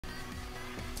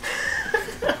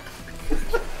I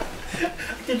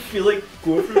can feel like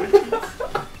going through my teeth.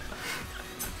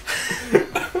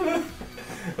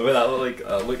 I bet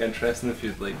that look interesting if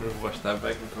you'd like watch that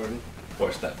back recording.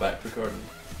 Watch that back recording.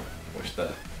 Watch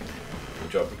that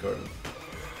job recording.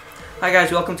 Hi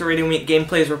guys, welcome to Radiomeat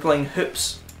Gameplays. We're playing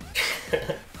Hoops.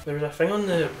 There was a thing on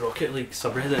the Rocket League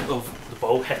subreddit of the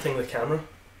ball hitting the camera.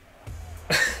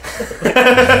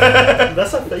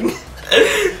 That's a thing.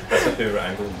 That's my favourite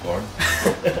angle in porn.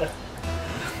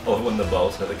 Oh, when the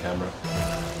balls hit the camera.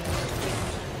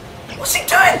 What's he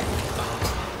doing?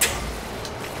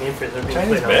 Me and Fraser have been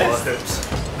China's playing a lot of best.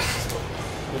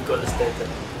 hoops. We've got this dead thing.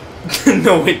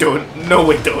 No we don't. No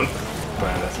we don't.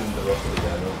 Man, this isn't the Rocket League I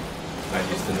know. I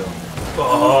used to know.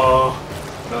 Oh,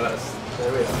 No, that's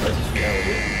there we are. just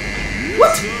reality.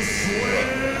 What?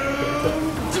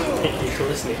 You saw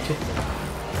the snake.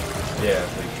 Yeah,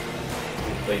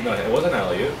 like no, it wasn't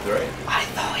alley-oop, right? I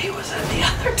thought he was in the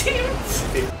other teams.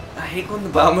 I hate when the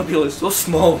Batmobile is so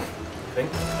small. I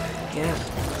think. Yeah.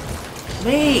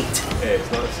 Mate! Yeah, it's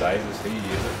not the size, it's how you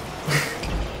use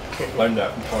it. Learned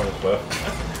that from porn as well.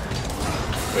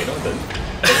 Wait, no, it didn't.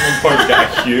 Porn's got a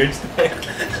huge thing.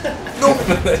 No!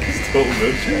 It's total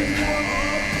bullshit.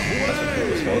 That's what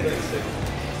people smell it, so.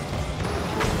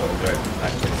 Well, direct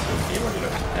tactics of the game, or you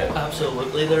just hit it.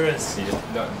 Absolutely, there is. You just,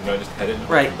 no, just hit it and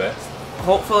Right. hope for the best.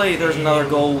 Hopefully there's another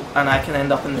goal and I can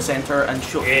end up in the centre and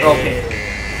shoot. Yeah. Okay.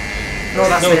 No,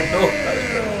 that's No, it. no, that is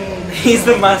correct. He's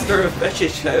the master of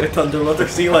fishes. Shout out underwater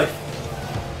sea life.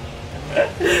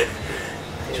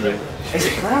 Is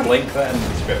it grand? Link that in the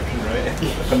description,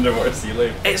 right? Underwater sea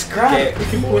life. It's grand.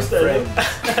 Get more post it. friends.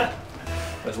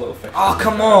 There's little fish. Oh,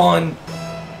 come on.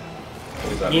 What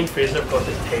was that? Me and Fraser have got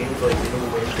it timed like we know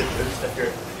when to boost if you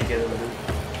get in the mood.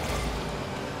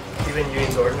 Even you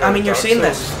and Jordan. I mean, you're Dark saying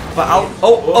Souls. this, but I'll.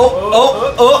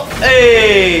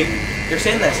 Hey! You're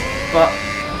saying this, but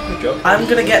Good job. I'm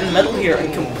gonna get in the middle here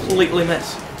and completely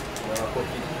miss. No, I hope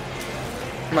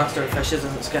you- Master of Fishes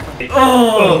isn't skipping.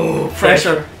 Oh!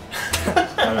 Pressure.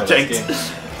 I know this Jinx.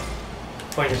 game.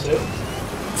 Point yourself.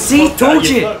 See, Fuck that, told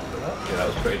you! fucked with that. Yeah, that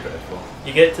was pretty dreadful.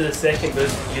 You get to the second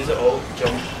boost, use it all,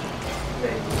 jump,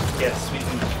 then get a sweet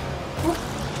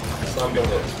slam dunk.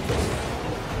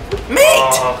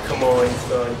 Mate! Oh, come on,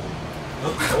 son. Oh,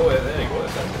 yeah, there you go.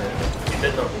 That's it. You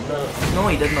did not mean that. No,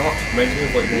 he did not. Reminds me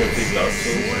of like when we played Dark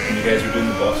Souls and you guys were doing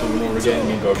the boss over and over again and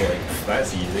me and Gordon were like,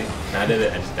 that's easy. And I did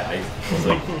it and just died. I was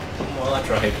like, well, I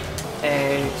tried.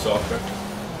 Soccer.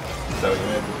 Is that what you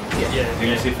meant? Yeah. When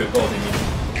you say football, do you mean?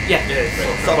 Yeah. Yeah, so,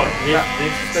 Right. come on,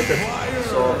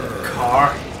 so,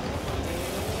 car.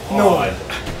 No. Oh,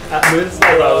 That moves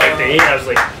like the other day, I was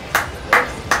like,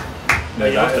 now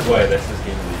that is why this is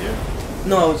Game of the Year.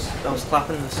 No, I was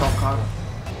clapping the song car.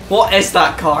 What is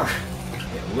that car?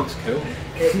 It looks cool.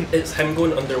 it's him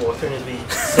going underwater in his wee.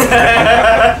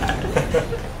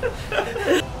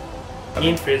 Me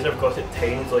and Fraser have got it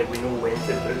timed like we know when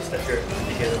to boost if you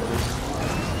get in the boost.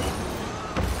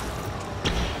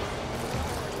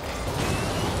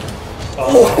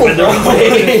 What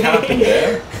happened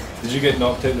there? Did you get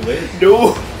knocked out of the way?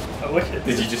 No! I wish it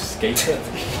Did you just skate it?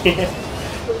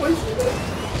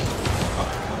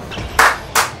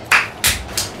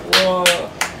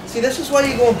 What? See, this is why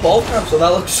you go on ball camp, so that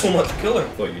looks so much cooler. I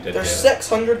thought you did There's get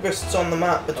 600 boosts on the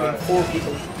map between Alright. 4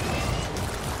 people. it.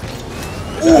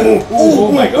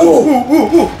 Oh my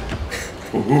god.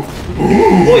 Oi,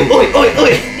 oi, oi,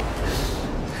 oi!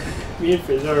 Me and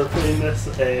Fraser are playing this,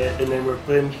 and then we're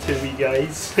playing two wee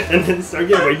guys, and then start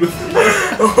getting away with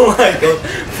Fraser. Oh my god,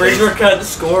 Fraser can't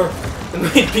score, and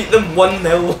we beat them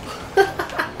 1-0.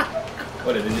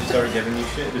 What, did they just start giving you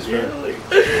shit just Yeah, for... like,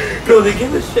 Bro, they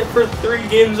gave us shit for 3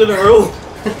 games in a row.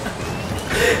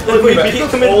 And we Right.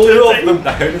 beat them in All the 2 of time. them.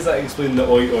 Now, how does that explain the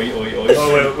oi oi oi oi? oh,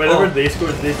 well, whenever Oh. they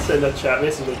scored, they'd send a chat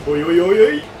message like, oi, oi, oi,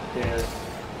 oi. Yeah.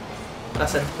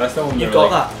 Listen, That's the one You they're got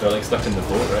like, that? they're like stuck in the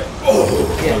boat, right? Oh,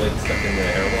 They're yeah. like stuck in the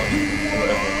airlock or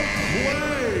whatever.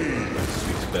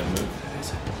 Sweet spin move.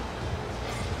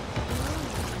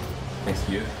 Thanks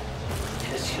to you.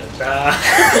 Yes, you nah.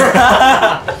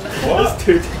 What? That's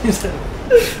 2 times in.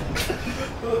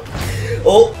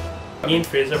 Oh, Me and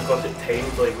Fraser have got it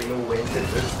timed like we know when to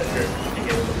boost if you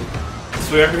get in the mood. I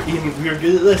swear, Ian, we're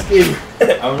good at this game.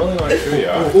 I'm really not sure you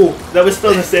are. Oh, that was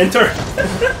still in the centre.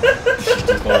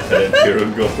 Just not hit into your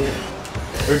own goal.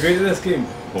 We're great at this game.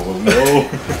 Oh no.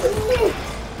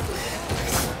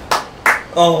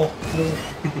 oh.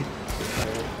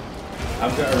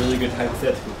 I've got a really good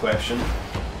hypothetical question.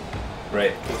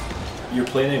 Right. You're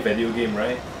playing a video game,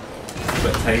 right?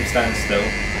 But time stands still.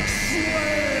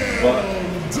 But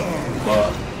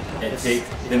it takes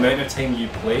the amount of time you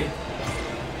play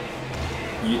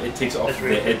it takes it off. It's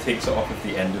really It takes it off at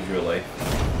the end of your life.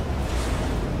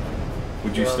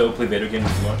 Would you still play video games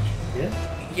as much? Yeah.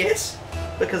 Yes,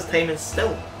 because time is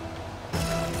still.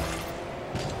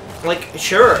 Like,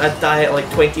 sure, I'd die at like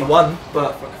 21,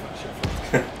 but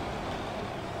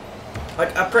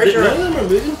like I'm pretty sure. None of them are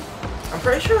moving. I'm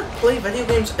pretty sure I'd play video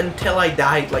games until I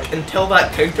died, like until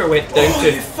that counter went down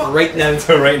to right now.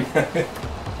 So right now.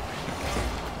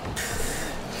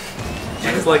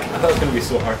 It's like, I thought it was going to be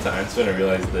so hard to answer, and I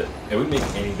realised that it wouldn't make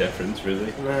any difference,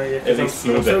 really. No, yeah, It because makes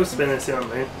I'm no still difference. spinning the same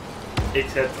amount.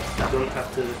 Except I don't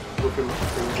have to go through my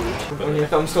things. when your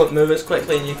thumbs don't move as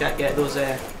quickly and you can't get those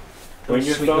When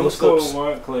your sweet thumbs no-scopes. don't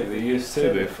work like they used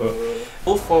to before.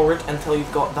 Go forward until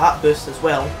you've got that boost as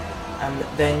well, and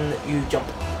then you jump,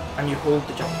 and you hold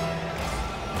the jump.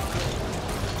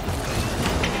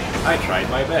 I tried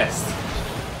my best.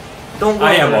 Don't go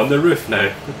I on am the on roof. the roof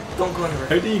now. Don't go on the roof.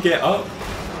 How do you get up?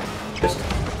 Just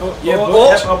Oh, yeah,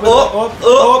 oh,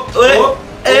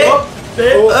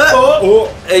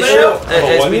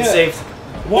 it's been saved.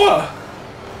 What?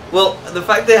 Well, the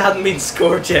fact they hadn't been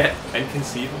scored yet.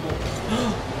 Inconceivable.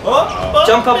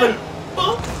 Jump up and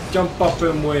Jump up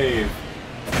and wave.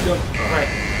 Jump. right.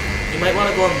 You might want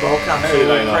to go on ball cam, How so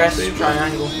did I not press save that?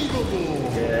 triangle.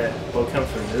 Yeah, ball comes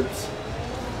for noobs.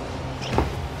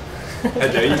 How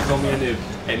dare you call me a noob?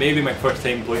 It may be my first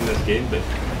time playing this game, but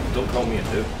don't call me a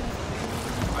noob.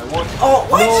 I want. Oh,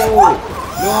 what?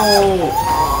 No!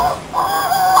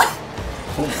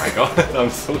 Oh my god, I'm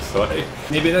so sorry.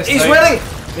 Maybe this He's time. winning!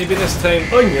 Maybe this time.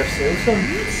 On yourself, son.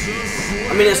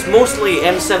 I mean, it's mostly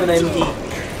M7MD.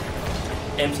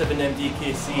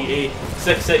 M7MDKCA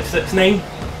 6669. Is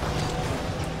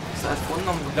that phone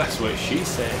number? That's what she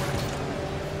said.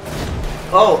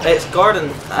 Oh, it's Gordon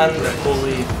and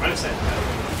Holy.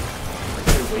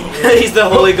 he's the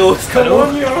Holy Ghost. Come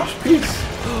on, you arse piece.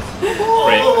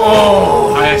 Right.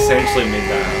 Oh, I essentially made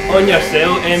that happen. On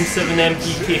yourself,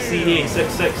 M7MDKCA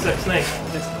 6669.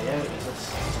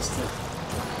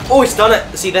 Oh, he's done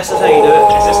it. See, this is how you do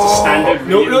it. Is this the standard?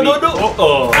 No.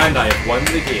 Oh. And I have won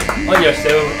the game. On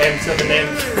yourself,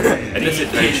 M7M. In this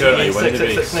adventure, I win the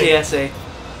race. CSA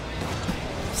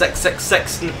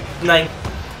 6669.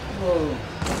 And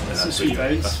that's what you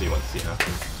want to see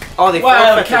happen. Oh, they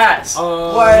Wild forfeited. cats!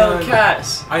 Oh, Wild man.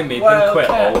 cats! I made Wild them quit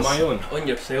all on cats. my own. On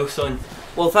yourself, son.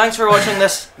 Well, thanks for watching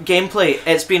this gameplay.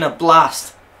 It's been a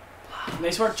blast.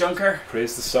 Nice work, Junker.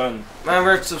 Praise the sun.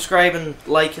 Remember to subscribe and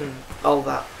like and all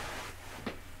that.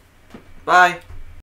 Bye.